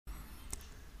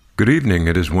Good evening.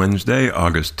 It is Wednesday,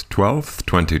 August 12th,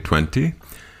 2020.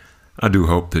 I do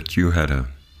hope that you had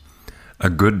a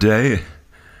good day,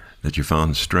 that you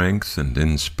found strength and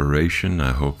inspiration.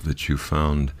 I hope that you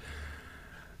found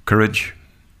courage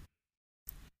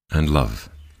and love.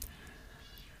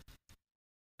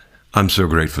 I'm so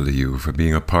grateful to you for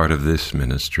being a part of this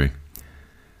ministry.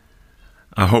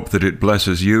 I hope that it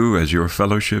blesses you as your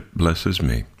fellowship blesses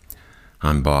me.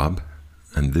 I'm Bob,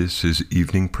 and this is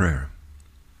Evening Prayer.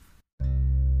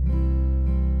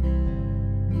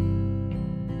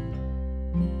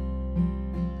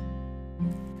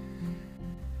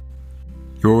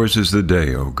 Yours is the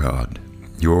day, O God,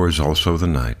 yours also the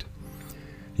night.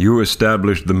 You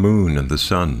established the moon and the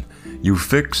sun. You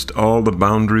fixed all the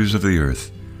boundaries of the earth.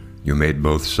 You made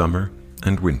both summer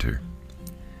and winter.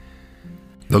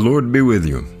 The Lord be with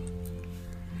you.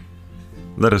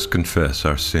 Let us confess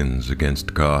our sins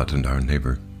against God and our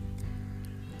neighbor.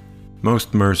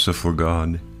 Most merciful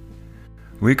God,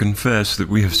 we confess that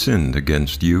we have sinned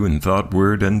against you in thought,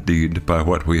 word, and deed by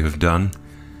what we have done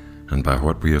and by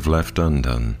what we have left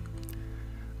undone.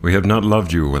 We have not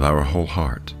loved you with our whole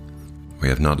heart. We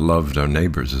have not loved our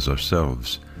neighbors as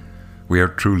ourselves. We are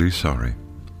truly sorry,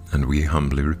 and we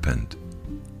humbly repent.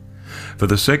 For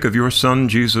the sake of your Son,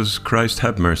 Jesus Christ,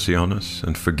 have mercy on us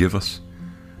and forgive us,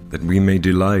 that we may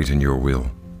delight in your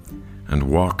will and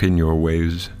walk in your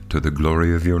ways to the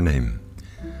glory of your name.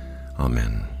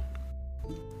 Amen.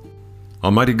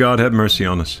 Almighty God, have mercy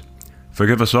on us.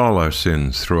 Forgive us all our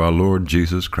sins through our Lord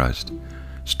Jesus Christ.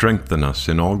 Strengthen us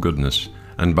in all goodness,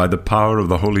 and by the power of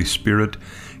the Holy Spirit,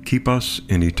 keep us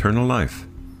in eternal life.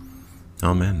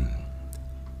 Amen.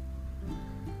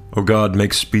 O God,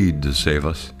 make speed to save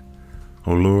us.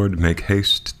 O Lord, make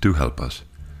haste to help us.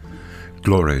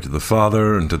 Glory to the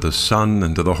Father, and to the Son,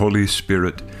 and to the Holy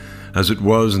Spirit, as it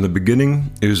was in the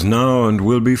beginning, is now, and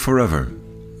will be forever.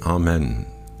 Amen.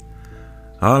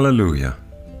 Alleluia.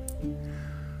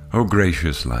 O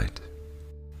gracious light,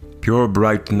 pure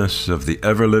brightness of the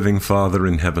ever-living Father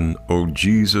in heaven, O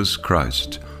Jesus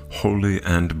Christ, holy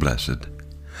and blessed.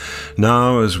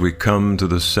 Now as we come to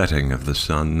the setting of the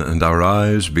sun, and our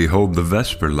eyes behold the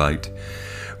vesper light,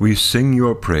 we sing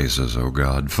your praises, O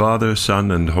God, Father,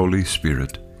 Son, and Holy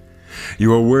Spirit.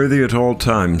 You are worthy at all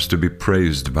times to be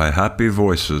praised by happy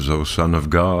voices, O Son of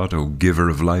God, O Giver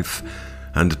of life,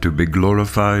 and to be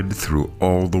glorified through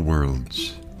all the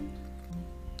worlds.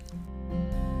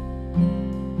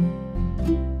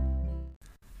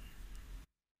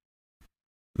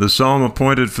 The psalm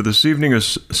appointed for this evening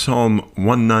is Psalm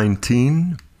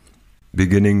 119,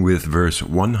 beginning with verse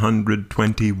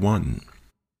 121.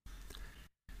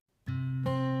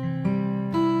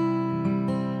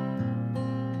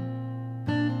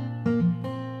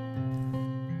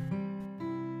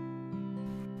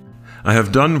 I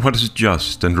have done what is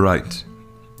just and right.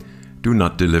 Do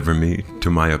not deliver me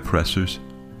to my oppressors.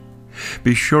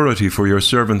 Be surety for your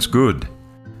servant's good.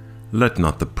 Let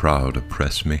not the proud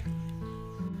oppress me.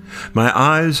 My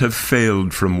eyes have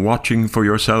failed from watching for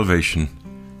your salvation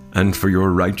and for your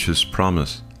righteous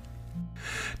promise.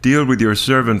 Deal with your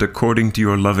servant according to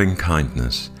your loving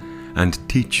kindness, and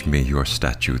teach me your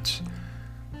statutes.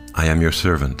 I am your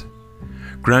servant.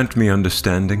 Grant me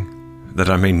understanding, that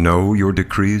I may know your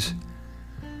decrees.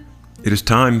 It is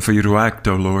time for you to act,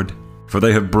 O Lord, for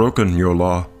they have broken your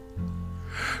law.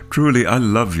 Truly, I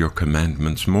love your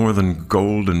commandments more than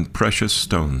gold and precious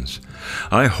stones.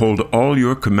 I hold all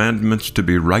your commandments to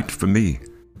be right for me.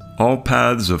 All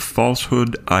paths of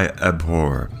falsehood I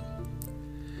abhor.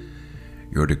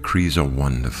 Your decrees are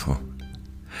wonderful.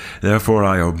 Therefore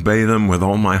I obey them with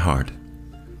all my heart.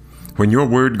 When your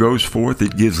word goes forth,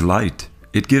 it gives light.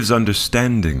 It gives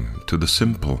understanding to the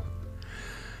simple.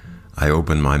 I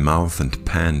open my mouth and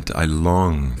pant. I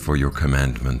long for your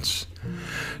commandments.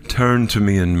 Turn to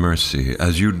me in mercy,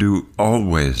 as you do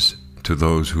always to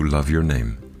those who love your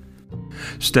name.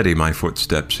 Steady my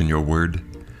footsteps in your word.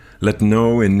 Let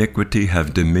no iniquity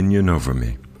have dominion over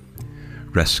me.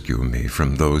 Rescue me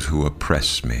from those who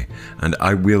oppress me, and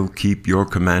I will keep your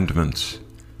commandments.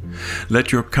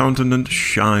 Let your countenance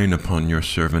shine upon your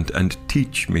servant, and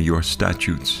teach me your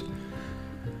statutes.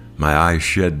 My eye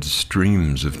sheds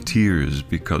streams of tears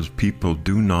because people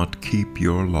do not keep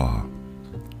your law.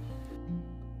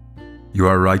 You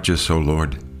are righteous, O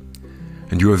Lord,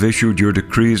 and you have issued your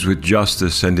decrees with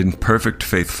justice and in perfect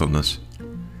faithfulness.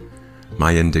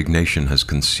 My indignation has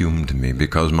consumed me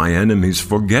because my enemies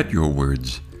forget your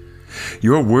words.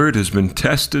 Your word has been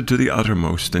tested to the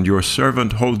uttermost, and your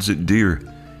servant holds it dear.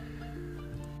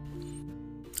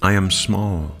 I am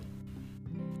small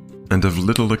and of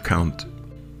little account,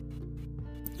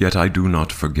 yet I do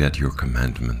not forget your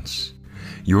commandments.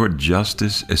 Your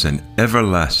justice is an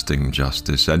everlasting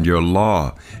justice, and your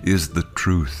law is the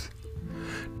truth.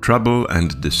 Trouble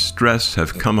and distress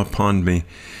have come upon me,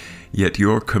 yet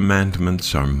your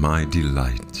commandments are my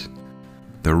delight.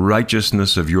 The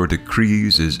righteousness of your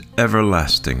decrees is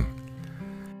everlasting.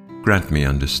 Grant me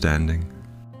understanding,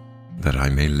 that I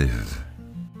may live.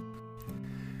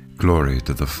 Glory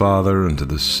to the Father, and to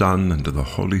the Son, and to the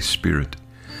Holy Spirit,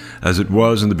 as it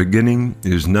was in the beginning,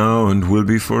 is now, and will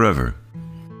be forever.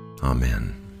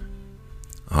 Amen.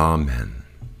 Amen.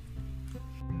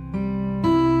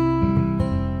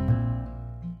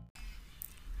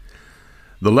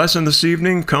 The lesson this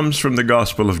evening comes from the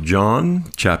Gospel of John,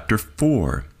 chapter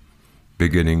 4,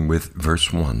 beginning with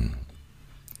verse 1.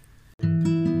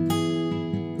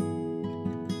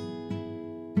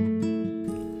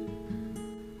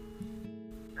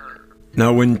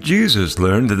 Now when Jesus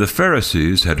learned that the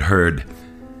Pharisees had heard,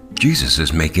 "Jesus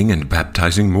is making and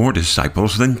baptizing more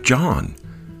disciples than John,"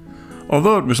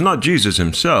 although it was not Jesus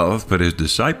himself, but his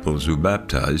disciples who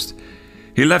baptized,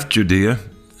 he left Judea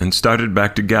and started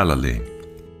back to Galilee.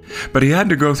 But he had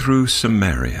to go through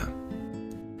Samaria.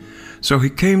 So he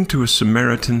came to a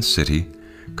Samaritan city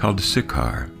called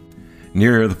Sychar,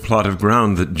 near the plot of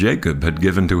ground that Jacob had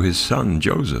given to his son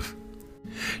Joseph.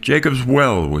 Jacob's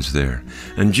well was there,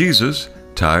 and Jesus,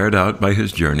 tired out by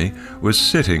his journey, was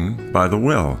sitting by the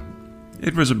well.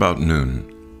 It was about noon.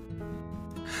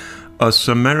 A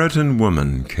Samaritan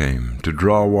woman came to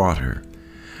draw water,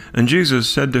 and Jesus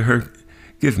said to her,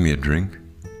 "Give me a drink."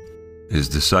 His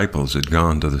disciples had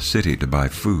gone to the city to buy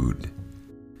food.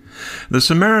 The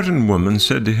Samaritan woman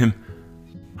said to him,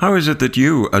 "How is it that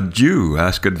you, a Jew,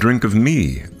 ask a drink of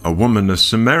me, a woman of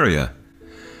Samaria?"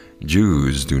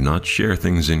 Jews do not share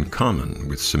things in common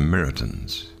with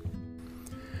Samaritans.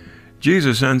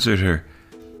 Jesus answered her,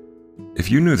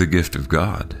 "If you knew the gift of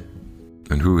God,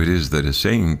 and who it is that is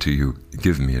saying to you,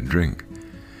 'Give me a drink,'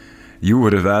 you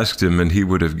would have asked him, and he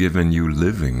would have given you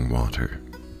living water."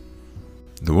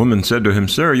 The woman said to him,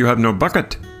 "Sir, you have no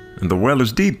bucket, and the well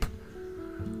is deep.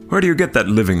 Where do you get that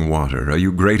living water? Are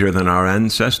you greater than our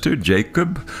ancestor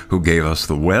Jacob, who gave us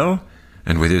the well,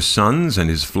 and with his sons and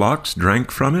his flocks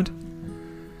drank from it?"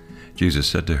 Jesus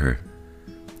said to her,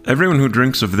 "Everyone who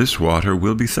drinks of this water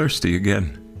will be thirsty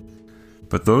again.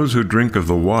 But those who drink of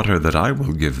the water that I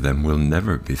will give them will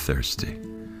never be thirsty.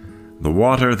 The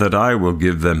water that I will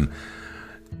give them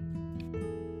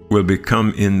will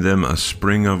become in them a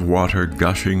spring of water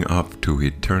gushing up to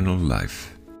eternal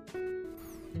life."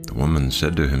 The woman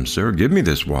said to him, "Sir, give me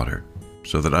this water,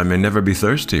 so that I may never be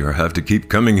thirsty or have to keep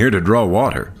coming here to draw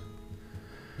water."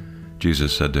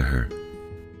 Jesus said to her,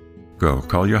 "Go,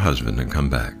 call your husband and come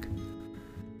back."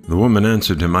 The woman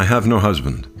answered him, "I have no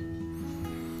husband."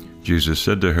 Jesus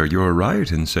said to her, "You are right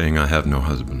in saying, 'I have no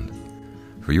husband,'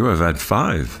 for you have had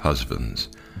 5 husbands,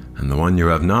 and the one you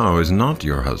have now is not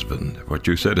your husband. What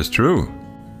you said is true."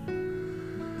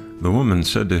 The woman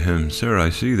said to him, "Sir, I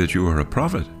see that you are a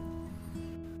prophet.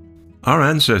 Our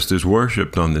ancestors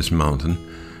worshipped on this mountain,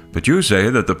 but you say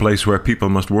that the place where people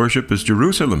must worship is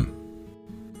Jerusalem."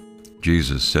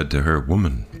 Jesus said to her,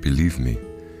 "Woman, believe me,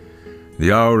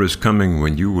 the hour is coming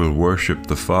when you will worship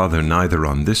the Father neither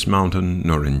on this mountain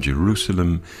nor in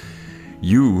Jerusalem.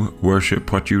 You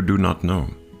worship what you do not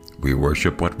know. We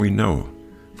worship what we know,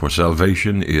 for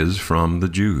salvation is from the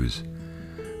Jews.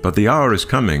 But the hour is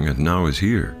coming, and now is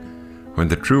here, when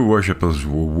the true worshippers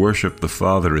will worship the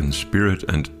Father in spirit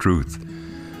and truth,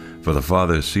 for the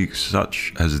Father seeks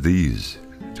such as these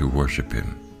to worship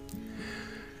him.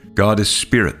 God is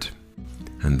spirit,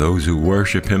 and those who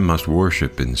worship him must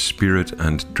worship in spirit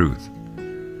and truth."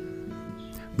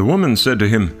 The woman said to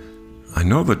him, "I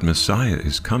know that Messiah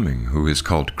is coming, who is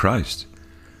called Christ.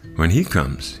 When he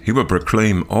comes, he will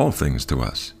proclaim all things to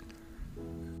us."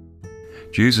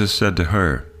 Jesus said to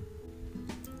her,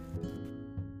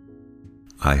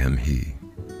 "I am he,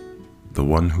 the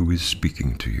one who is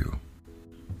speaking to you."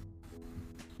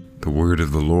 The word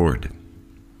of the Lord.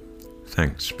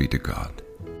 Thanks be to God.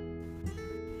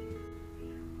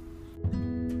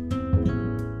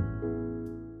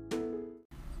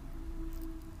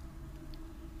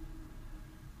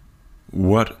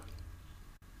 What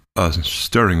a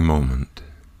stirring moment.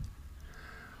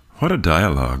 What a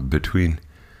dialogue between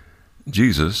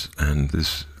Jesus and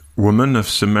this woman of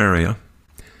Samaria,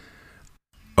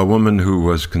 a woman who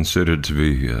was considered to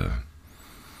be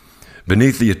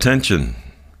beneath the attention,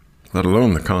 let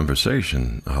alone the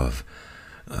conversation, of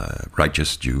a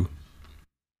righteous Jew.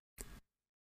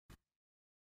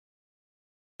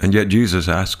 And yet Jesus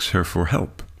asks her for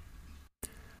help.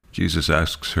 Jesus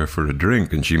asks her for a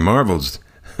drink, and she marvels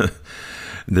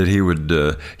that he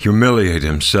would humiliate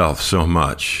himself so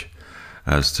much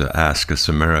as to ask a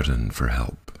Samaritan for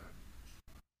help.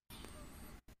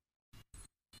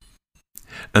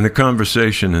 And the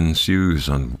conversation ensues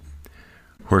on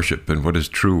worship and what is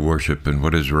true worship and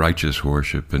what is righteous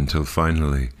worship, until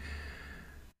finally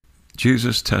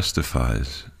Jesus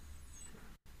testifies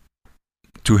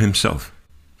to himself.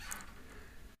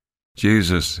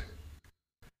 Jesus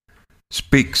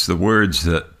speaks the words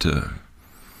that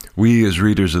we as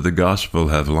readers of the gospel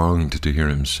have longed to hear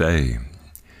him say.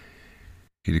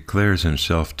 He declares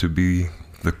himself to be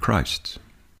the Christ,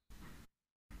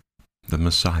 the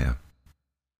Messiah,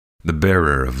 the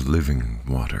bearer of living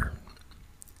water.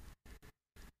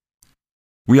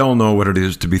 We all know what it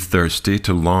is to be thirsty,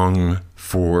 to long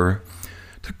for,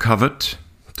 to covet,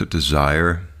 to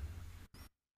desire,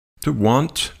 to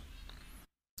want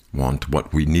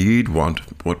what we need, want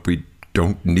what we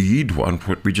don't need, want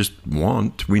what we just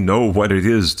want. We know what it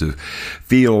is to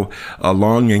feel a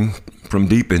longing from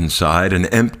deep inside, an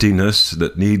emptiness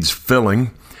that needs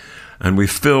filling. And we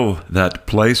fill that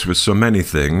place with so many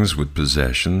things, with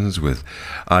possessions, with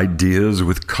ideas,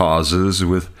 with causes,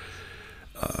 with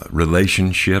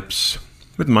relationships,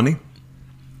 with money,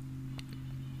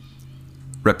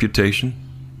 reputation.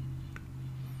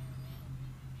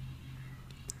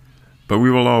 But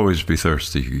we will always be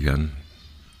thirsty again.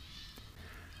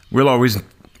 We'll always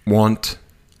want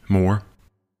more.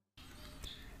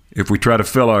 If we try to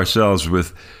fill ourselves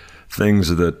with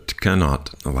things that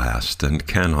cannot last and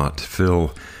cannot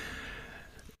fill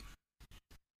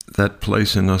that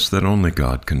place in us that only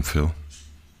God can fill,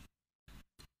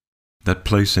 that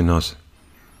place in us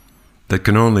that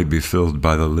can only be filled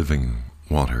by the living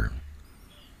water.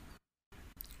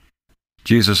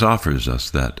 Jesus offers us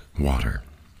that water.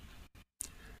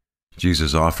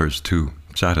 Jesus offers to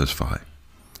satisfy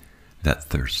that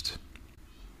thirst.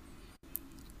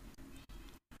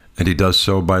 And he does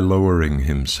so by lowering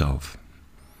himself,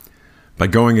 by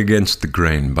going against the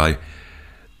grain, by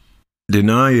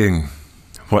denying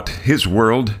what his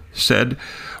world said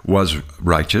was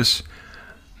righteous,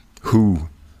 who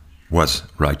was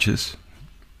righteous.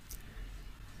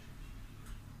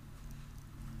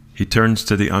 He turns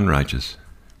to the unrighteous,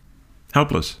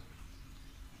 helpless.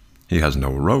 He has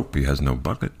no rope, he has no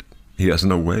bucket, he has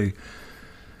no way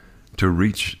to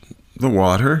reach the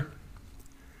water,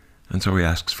 and so he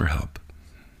asks for help.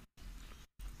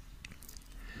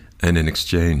 And in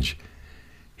exchange,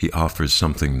 he offers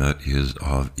something that is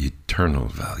of eternal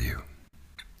value.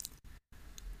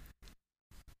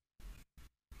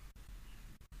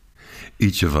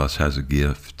 Each of us has a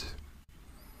gift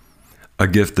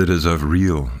that is of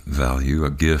real value,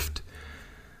 a gift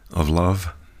of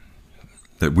love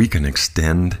that we can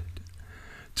extend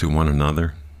to one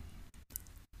another.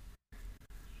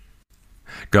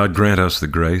 God grant us the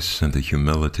grace and the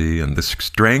humility and the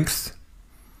strength,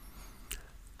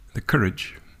 the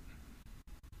courage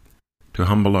to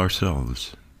humble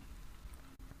ourselves,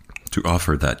 to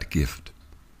offer that gift,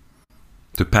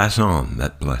 to pass on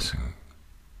that blessing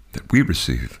that we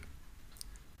receive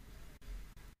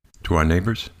to our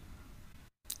neighbors,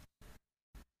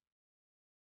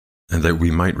 and that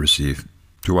we might receive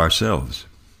to ourselves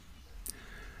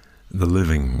the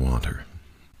living water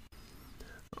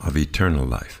of eternal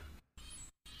life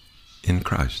in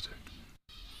Christ.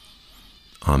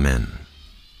 Amen.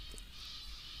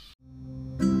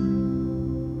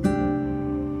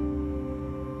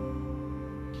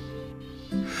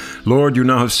 Lord, you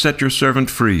now have set your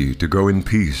servant free to go in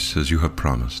peace as you have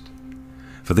promised.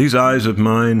 For these eyes of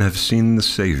mine have seen the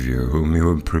Savior, whom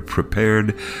you have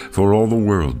prepared for all the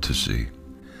world to see,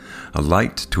 a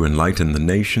light to enlighten the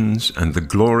nations and the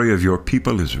glory of your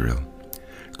people Israel.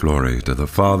 Glory to the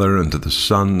Father, and to the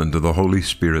Son, and to the Holy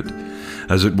Spirit,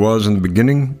 as it was in the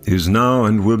beginning, is now,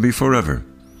 and will be forever.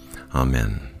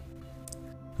 Amen.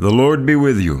 The Lord be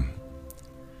with you.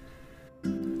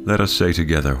 Let us say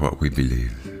together what we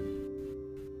believe.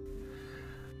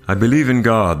 I believe in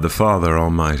God, the Father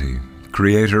Almighty,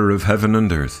 creator of heaven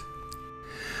and earth.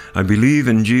 I believe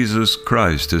in Jesus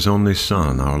Christ, his only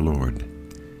Son, our Lord.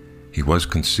 He was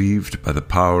conceived by the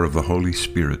power of the Holy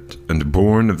Spirit and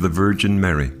born of the Virgin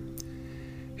Mary.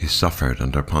 He suffered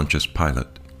under Pontius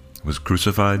Pilate, was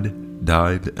crucified,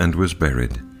 died, and was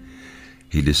buried.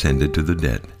 He descended to the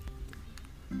dead.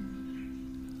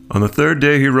 On the third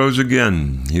day he rose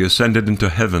again. He ascended into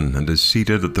heaven and is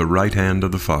seated at the right hand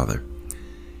of the Father.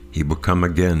 He will come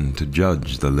again to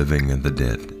judge the living and the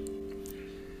dead.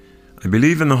 I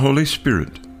believe in the Holy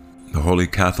Spirit, the Holy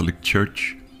Catholic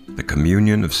Church, the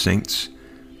communion of saints,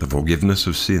 the forgiveness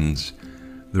of sins,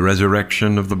 the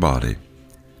resurrection of the body,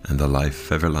 and the life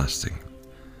everlasting.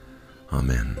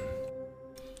 Amen.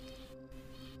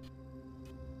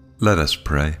 Let us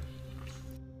pray.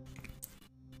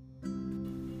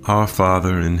 Our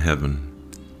Father in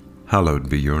heaven, hallowed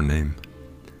be your name.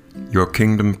 Your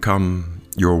kingdom come,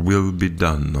 your will be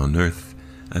done on earth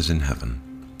as in heaven.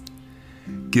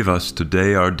 Give us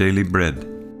today our daily bread.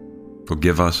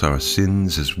 Forgive us our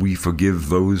sins as we forgive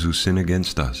those who sin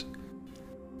against us.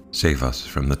 Save us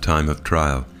from the time of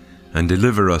trial, and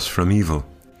deliver us from evil.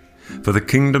 For the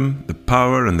kingdom, the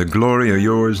power, and the glory are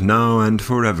yours now and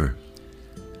forever.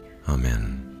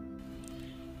 Amen.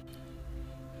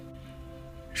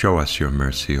 Show us your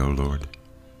mercy, O Lord,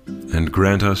 and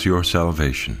grant us your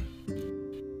salvation.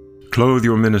 Clothe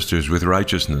your ministers with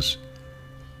righteousness.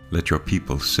 Let your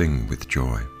people sing with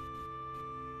joy.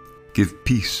 Give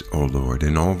peace, O Lord,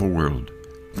 in all the world,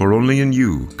 for only in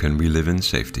you can we live in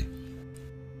safety.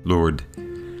 Lord,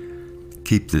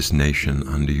 keep this nation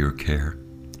under your care,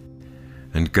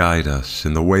 and guide us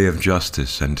in the way of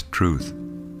justice and truth.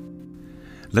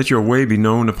 Let your way be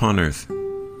known upon earth,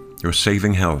 your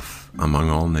saving health among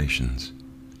all nations.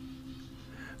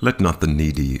 Let not the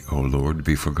needy, O Lord,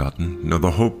 be forgotten, nor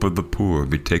the hope of the poor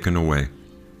be taken away.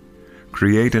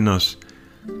 Create in us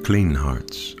clean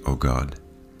hearts, O God,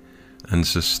 and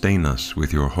sustain us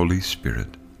with your Holy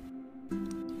Spirit.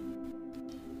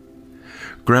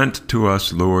 Grant to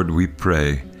us, Lord, we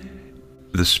pray,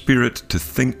 the Spirit to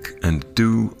think and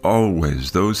do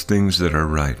always those things that are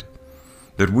right,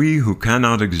 that we who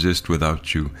cannot exist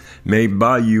without you may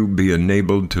by you be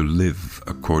enabled to live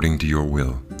according to your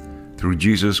will, through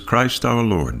Jesus Christ our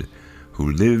Lord,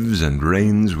 who lives and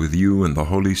reigns with you and the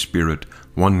Holy Spirit,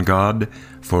 one God,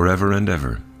 forever and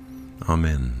ever.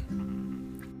 Amen.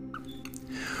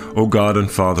 O God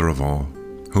and Father of all,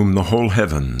 whom the whole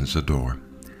heavens adore,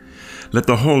 let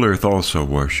the whole earth also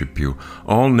worship you,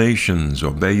 all nations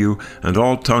obey you, and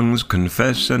all tongues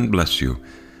confess and bless you,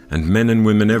 and men and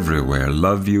women everywhere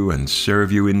love you and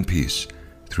serve you in peace,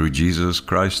 through Jesus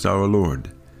Christ our Lord.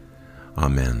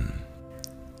 Amen.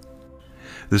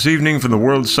 This evening, from the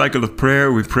World Cycle of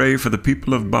Prayer, we pray for the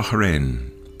people of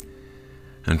Bahrain.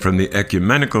 And from the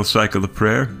Ecumenical Cycle of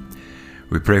Prayer,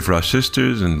 we pray for our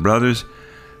sisters and brothers,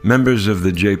 members of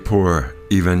the Jaipur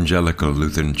Evangelical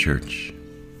Lutheran Church.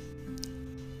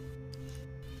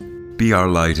 Be our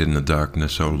light in the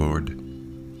darkness, O Lord,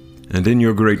 and in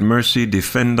your great mercy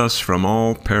defend us from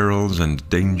all perils and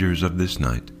dangers of this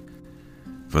night,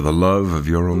 for the love of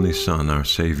your only Son, our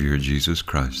Savior, Jesus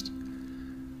Christ.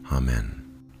 Amen.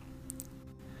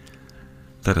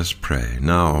 Let us pray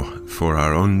now for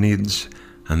our own needs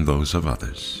and those of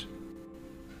others.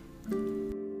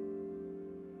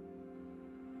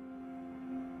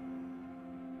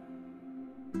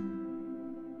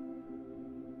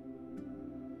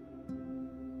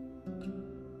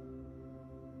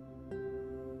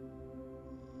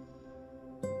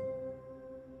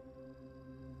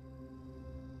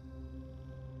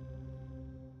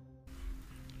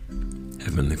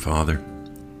 Heavenly Father,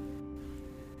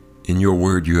 in your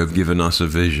word you have given us a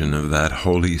vision of that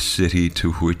holy city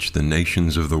to which the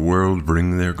nations of the world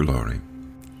bring their glory.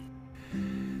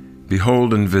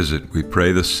 Behold and visit, we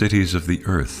pray, the cities of the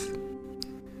earth.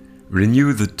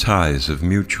 Renew the ties of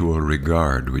mutual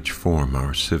regard which form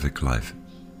our civic life.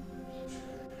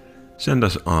 Send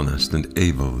us honest and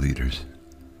able leaders.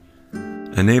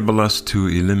 Enable us to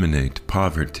eliminate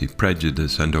poverty,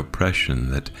 prejudice, and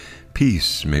oppression, that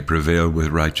peace may prevail with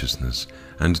righteousness,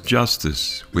 and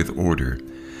justice with order,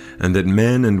 and that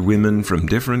men and women from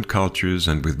different cultures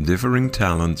and with differing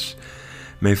talents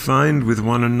may find with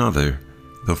one another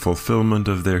the fulfillment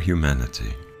of their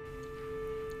humanity.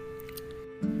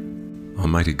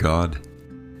 Almighty God,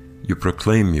 you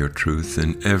proclaim your truth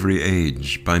in every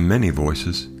age by many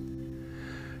voices.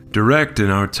 Direct in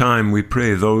our time, we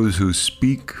pray, those who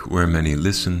speak where many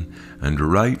listen, and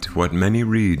write what many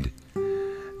read,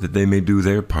 that they may do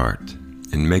their part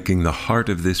in making the heart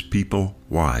of this people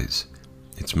wise,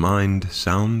 its mind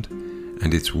sound,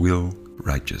 and its will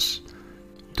righteous,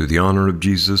 to the honor of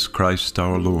Jesus Christ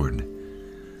our Lord.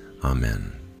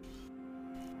 Amen.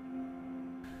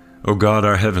 O God,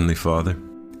 our heavenly Father,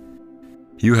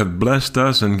 you have blessed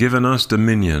us and given us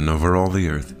dominion over all the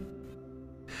earth.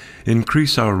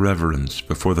 Increase our reverence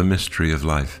before the mystery of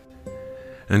life,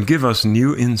 and give us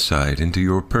new insight into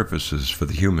your purposes for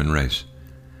the human race,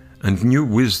 and new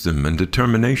wisdom and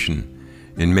determination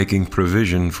in making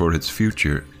provision for its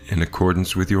future in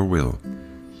accordance with your will,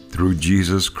 through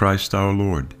Jesus Christ our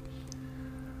Lord.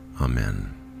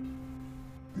 Amen.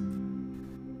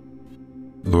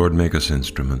 Lord, make us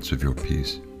instruments of your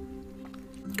peace.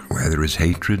 Where there is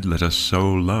hatred, let us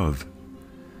sow love.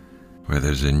 Where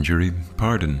there is injury,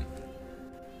 pardon.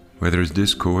 Where there is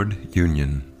discord,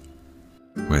 union.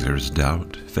 Where there is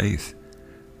doubt, faith.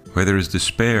 Where there is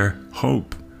despair,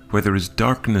 hope. Where there is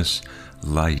darkness,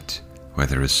 light. Where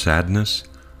there is sadness,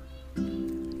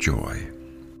 joy.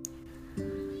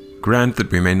 Grant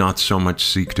that we may not so much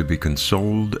seek to be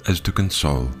consoled as to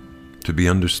console, to be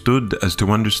understood as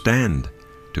to understand,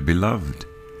 to be loved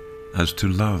as to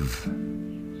love.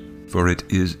 For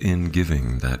it is in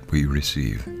giving that we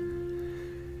receive.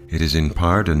 It is in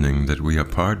pardoning that we are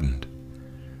pardoned,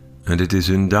 and it is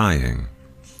in dying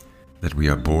that we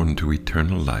are born to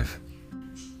eternal life.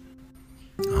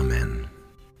 Amen.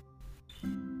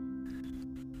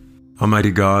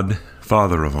 Almighty God,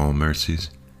 Father of all mercies,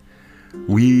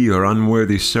 we, your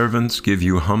unworthy servants, give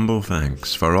you humble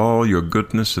thanks for all your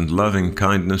goodness and loving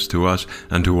kindness to us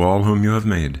and to all whom you have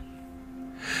made.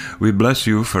 We bless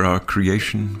you for our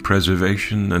creation,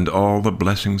 preservation, and all the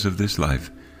blessings of this life,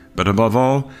 but above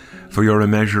all, for your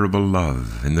immeasurable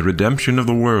love in the redemption of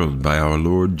the world by our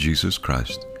Lord Jesus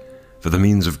Christ, for the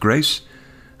means of grace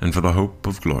and for the hope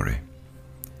of glory.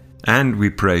 And we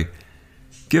pray,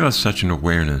 give us such an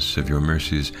awareness of your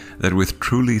mercies that with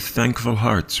truly thankful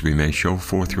hearts we may show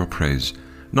forth your praise,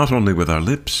 not only with our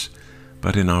lips,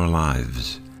 but in our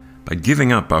lives, by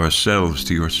giving up ourselves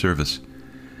to your service,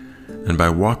 and by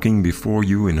walking before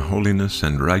you in holiness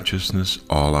and righteousness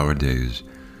all our days,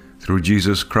 through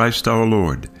Jesus Christ our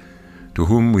Lord, to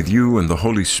whom with you and the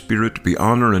Holy Spirit be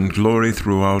honor and glory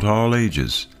throughout all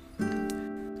ages.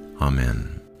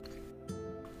 Amen.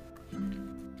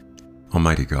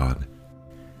 Almighty God,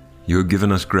 you have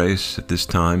given us grace at this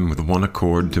time with one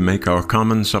accord to make our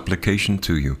common supplication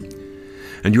to you.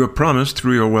 And you have promised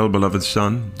through your well-beloved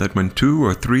Son that when 2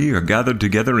 or 3 are gathered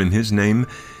together in his name,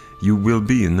 you will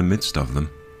be in the midst of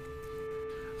them.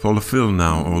 Fulfill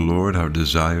now, O Lord, our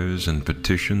desires and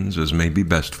petitions as may be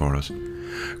best for us,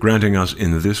 granting us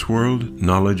in this world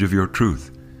knowledge of your truth,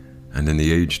 and in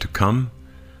the age to come,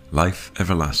 life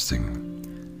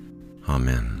everlasting.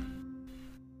 Amen.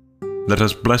 Let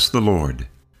us bless the Lord.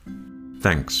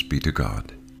 Thanks be to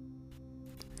God.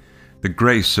 The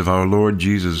grace of our Lord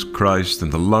Jesus Christ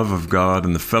and the love of God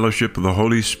and the fellowship of the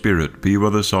Holy Spirit be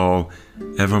with us all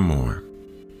evermore.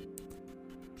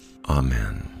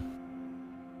 Amen.